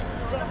Barkov.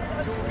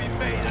 You will be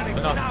made an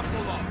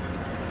example of.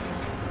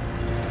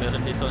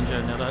 Meron dito ang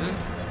general.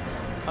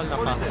 Hala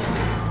ka.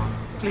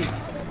 Please,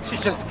 she's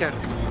just scared.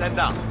 Stand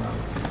down.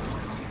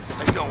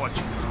 I know what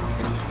you do.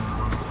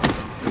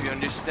 You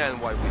understand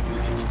why we do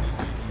it.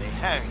 They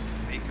hang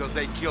because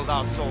they killed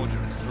our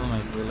soldiers. Oh my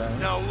god.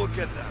 Now look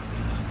at them.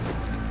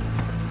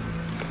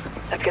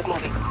 Let's get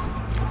moving.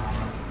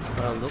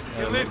 Look.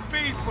 You live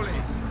peacefully.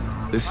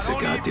 This is a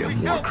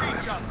goddamn war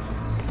crime.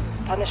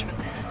 Punishment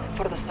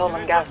for the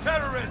stolen gas.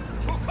 Terrorists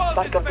who caused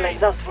Barkov this pain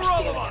blames us for for all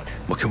stealing of us. it.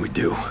 What can we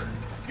do?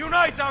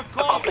 Unite our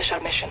cause. Accomplish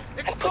our mission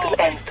and put an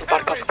end to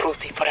Barkov's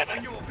cruelty forever.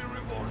 You will be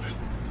rewarded.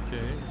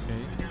 Okay,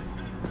 okay.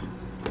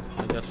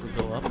 I guess we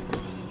go up.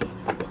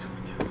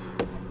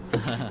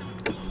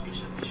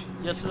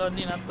 Yes,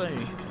 Lodi na to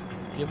eh.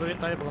 Libre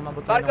tayo pag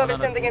umabot tayo ng Barkov is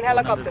sending in 100.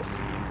 helicopters.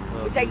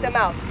 We take them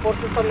out.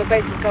 Forces from the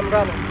base will come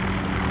running.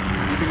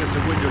 Giving us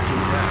a window to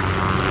attack.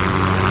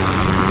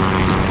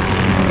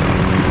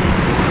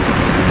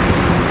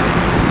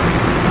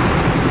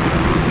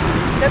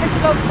 Send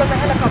explosives on the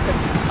helicopter.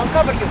 I'll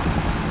cover you.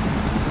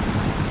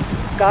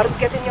 Guards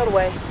get in your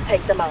way.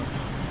 Take them out.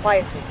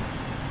 Quietly.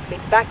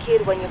 Meet back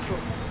here when you're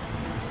through.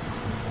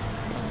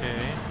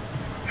 Okay.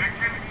 There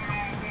can be no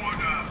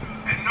order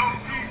and no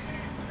peace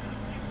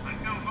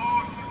until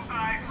those who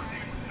side with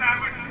these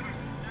savages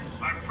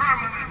are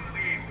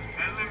permanently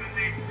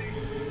eliminated.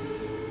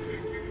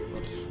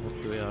 What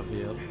do we have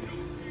here?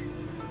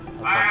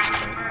 I am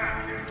a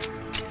man,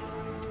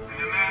 and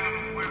a man of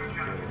swift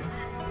justice.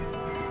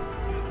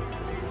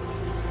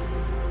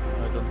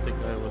 I don't think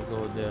I will go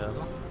there.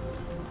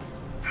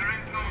 There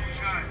is no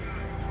judge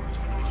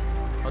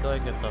do I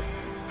get up?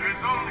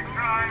 There's only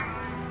crime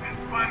and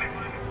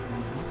punishment.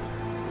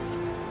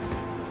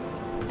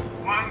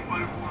 One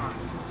by one,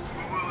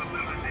 we will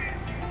eliminate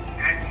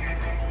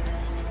entity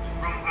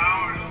from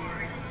our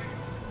streets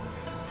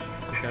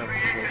and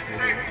create a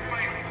safe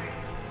place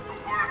to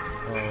work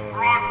and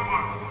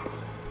prosper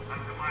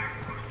under my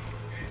command.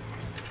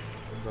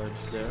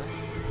 Guards there.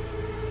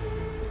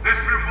 This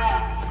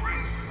revolt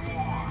brings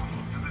war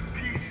to the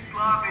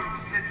peace-loving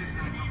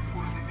citizens of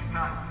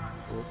Kazakhstan.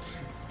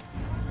 Oops.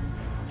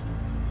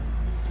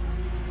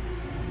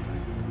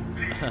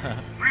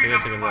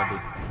 Freedom lobby.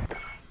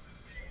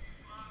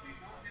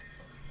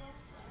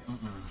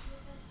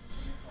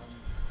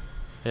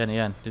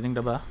 Ayan. Dinig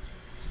na ba?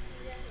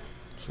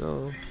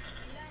 So...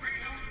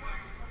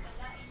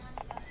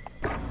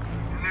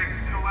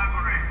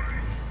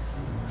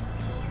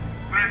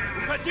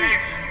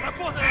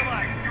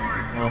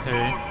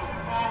 Okay.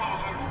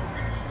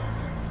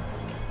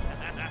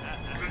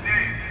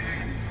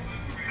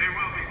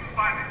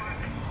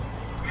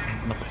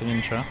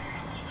 Nakatingin siya.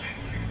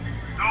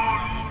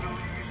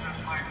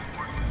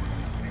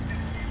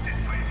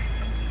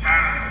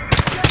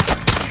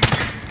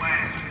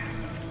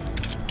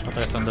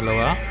 Patay sa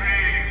dalawa.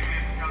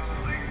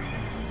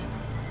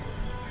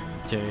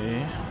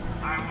 Okay.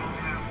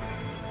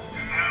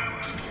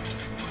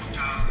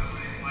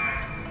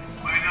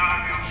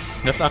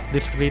 Let's act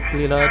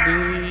discreetly,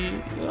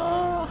 laddie.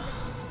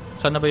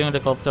 Saan na ba yung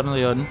helicopter na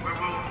yun?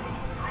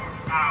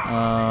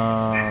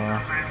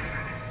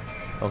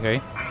 Okay.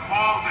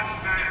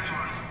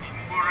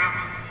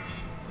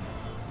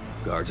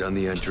 Guards on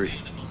the entry.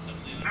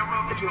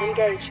 If you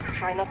engage,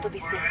 try not to be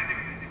seen.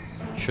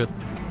 Shoot.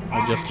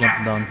 I just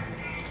jumped down.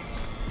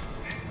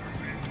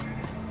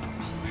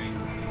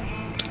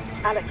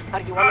 Alex,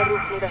 are you on the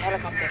roof near the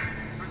helicopter?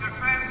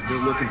 Still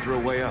looking for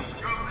a way up.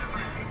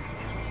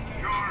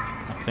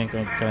 I think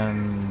I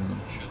can...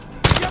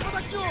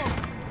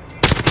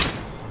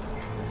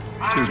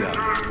 Two down.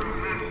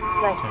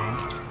 Okay.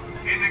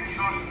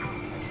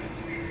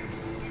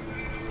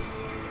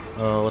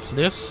 What's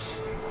this?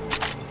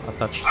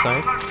 Attached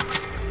site.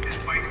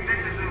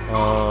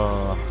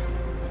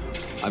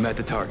 I'm at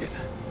the target.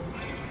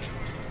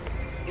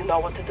 You know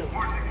what to do.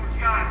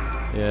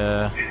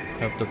 Yeah,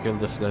 have to kill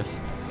this guys.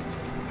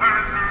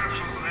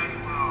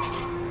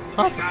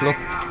 Tatlo.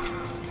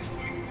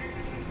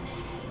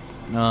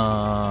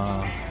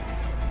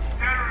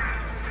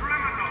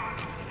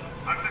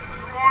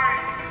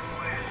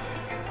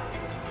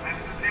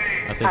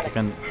 I think you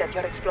can...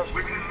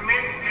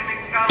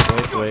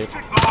 Wait.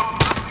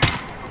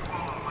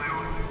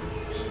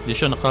 Di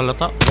siya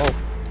nakalata. Wow.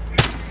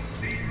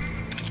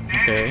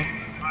 Okay.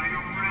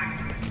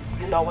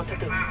 You know what to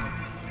do.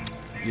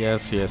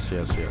 Yes.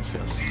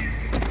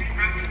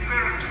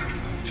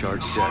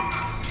 Charge set.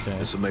 Okay.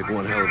 This will make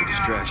one hell of a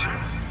distraction.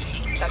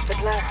 That's the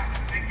plan.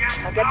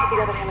 Now get to the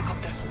other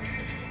helicopter.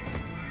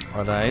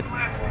 Alright.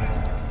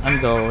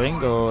 I'm going.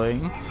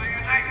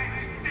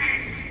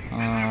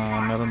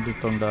 Meron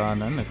ditong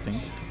daanan, I think.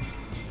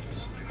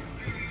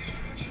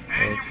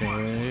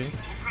 Okay.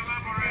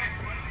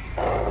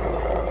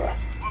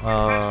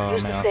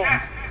 May ako.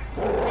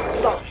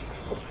 Stop.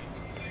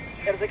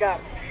 There's a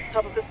guard.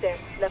 Top of the stairs,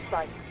 left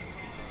side.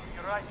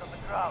 You're right on the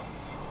ground.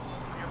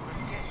 We have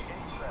engaged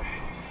any threat.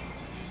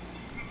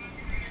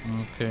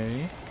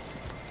 Okay.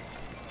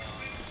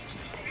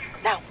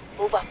 Now,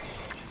 move up.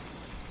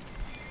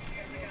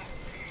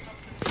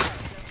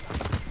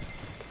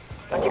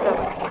 Got you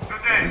covered.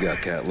 You got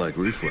cat-like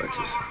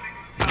reflexes.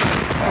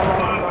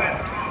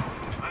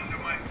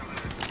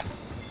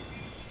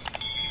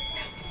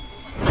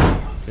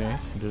 Okay,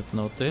 didn't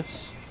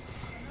notice.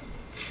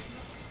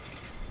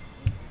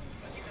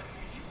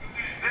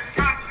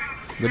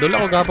 Gadol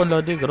ako gapon,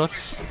 Lodi,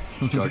 gross.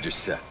 Charger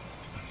set.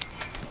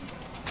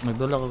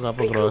 Nagdula ako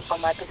gapon, gross. On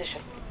my position.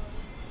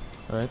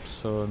 Right,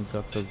 so I've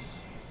got to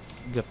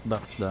get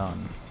back down.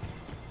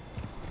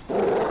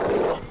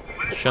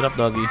 Shut up,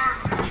 doggy.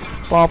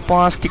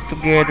 Papa, stick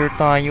together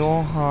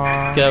tayo,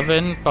 ha?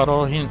 Kevin,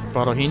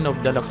 Parohin of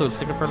De La Cruz.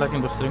 Thank you for liking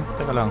the stream.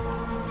 Teka lang.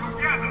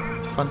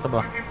 Saan ka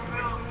ba?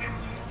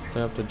 So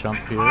I have to jump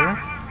here.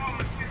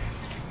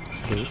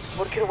 Please.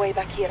 Work your way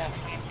back here, Alex.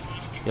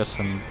 Yes,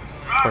 I'm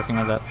working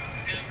on that.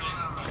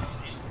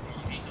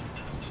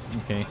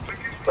 Okay.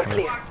 We're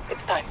clear.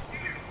 It's time.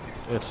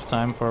 It's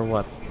time for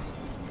what?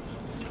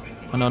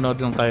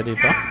 Manonood lang tayo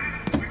dito?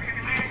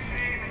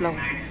 No.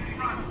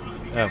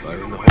 F.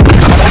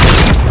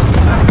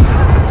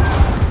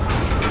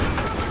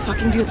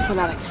 Fucking beautiful,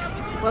 Alex.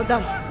 Well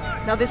done.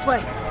 Now this way.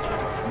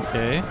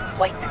 Okay.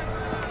 Wait.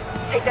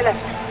 Take the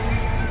left.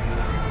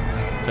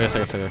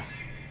 Sige.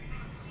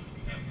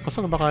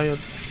 Pasok ba kayo,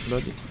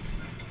 Lodi?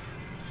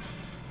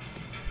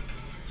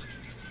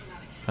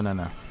 Sana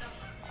na.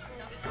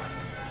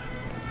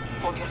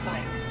 Hold your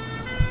fire.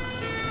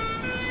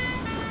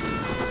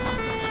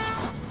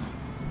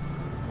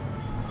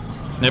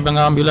 May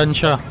mga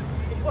ambulansya.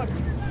 It works.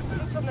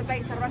 Troops from the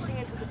base are rushing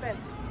into the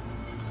fence.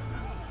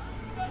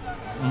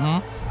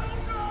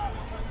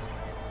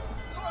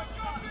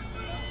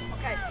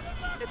 Okay.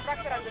 The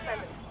tractor and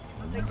defenders.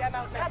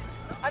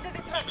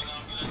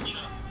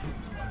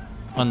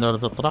 Under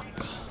the truck.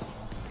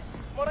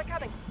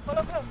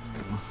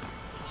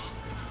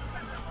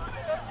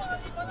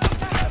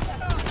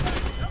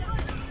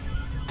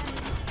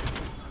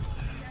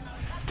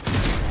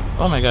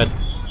 Oh my god.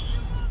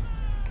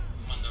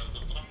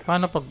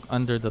 Paano pag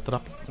under the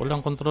truck?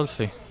 Walang controls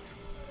eh.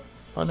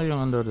 Paano yung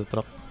under the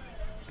truck?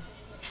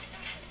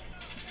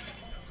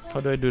 How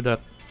do I do that?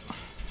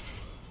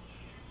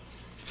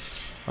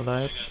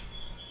 Alright.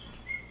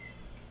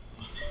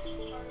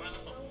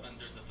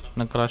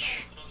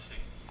 Nag-crash.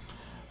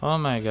 Oh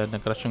my god,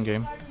 nag-crash yung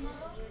game.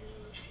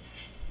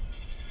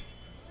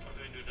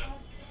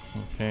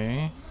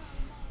 Okay.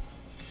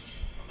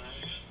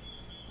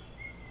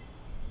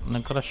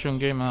 Nag-crash yung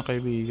game mga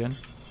kaibigan.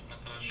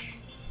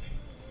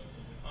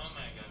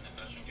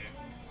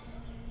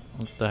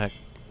 What the heck?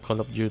 Call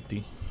of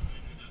Duty.